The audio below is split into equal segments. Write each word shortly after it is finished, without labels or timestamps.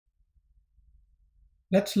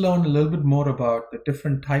Let's learn a little bit more about the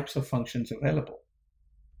different types of functions available.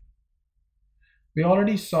 We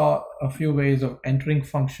already saw a few ways of entering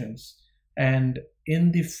functions, and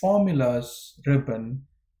in the formulas ribbon,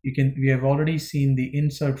 we have already seen the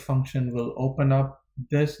insert function will open up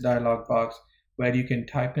this dialog box where you can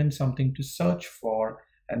type in something to search for,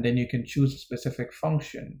 and then you can choose a specific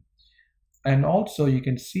function. And also you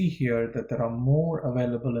can see here that there are more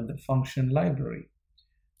available in the function library.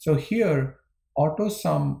 So here,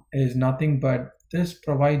 AutoSum is nothing but this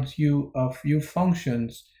provides you a few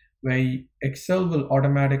functions where Excel will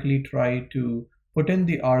automatically try to put in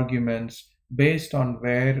the arguments based on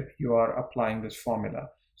where you are applying this formula.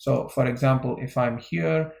 So for example, if I'm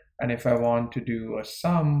here and if I want to do a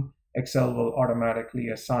sum, Excel will automatically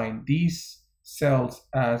assign these cells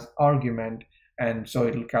as argument, and so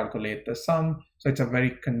it'll calculate the sum. So it's a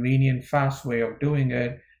very convenient, fast way of doing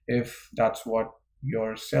it if that's what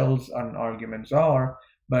your cells and arguments are,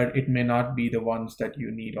 but it may not be the ones that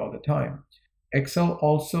you need all the time. Excel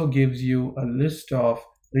also gives you a list of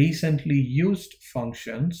recently used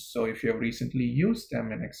functions. So if you have recently used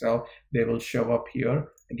them in Excel, they will show up here.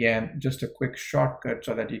 Again, just a quick shortcut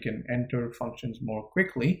so that you can enter functions more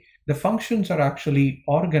quickly. The functions are actually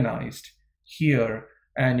organized here,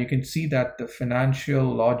 and you can see that the financial,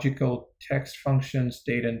 logical, text functions,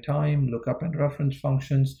 date and time, lookup and reference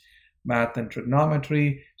functions, math and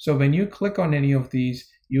trigonometry. So when you click on any of these,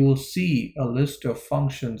 you will see a list of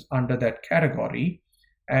functions under that category.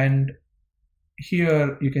 And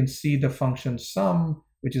here you can see the function sum,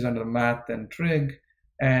 which is under math and trig.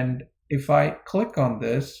 And if I click on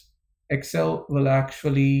this, Excel will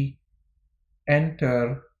actually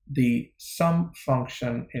enter the sum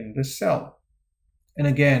function in the cell. And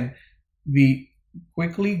again, we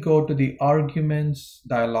quickly go to the arguments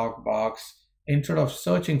dialog box. Instead of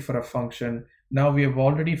searching for a function, now we have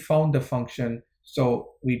already found the function,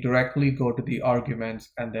 so we directly go to the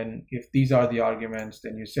arguments, and then if these are the arguments,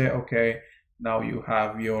 then you say, okay, now you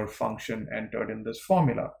have your function entered in this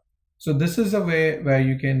formula. So this is a way where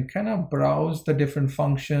you can kind of browse the different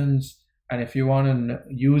functions, and if you want to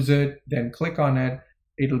use it, then click on it.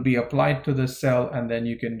 It'll be applied to the cell, and then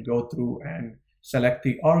you can go through and select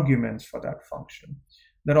the arguments for that function.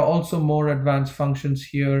 There are also more advanced functions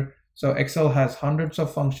here. So Excel has hundreds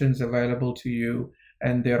of functions available to you,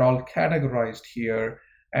 and they're all categorized here.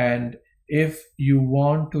 And if you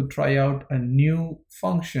want to try out a new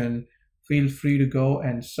function, feel free to go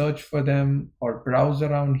and search for them or browse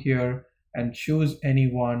around here and choose any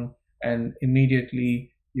one, and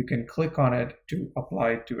immediately you can click on it to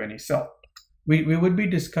apply it to any cell. We would be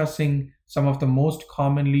discussing some of the most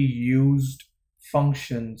commonly used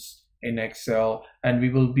functions in Excel, and we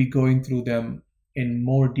will be going through them in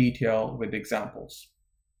more detail with examples.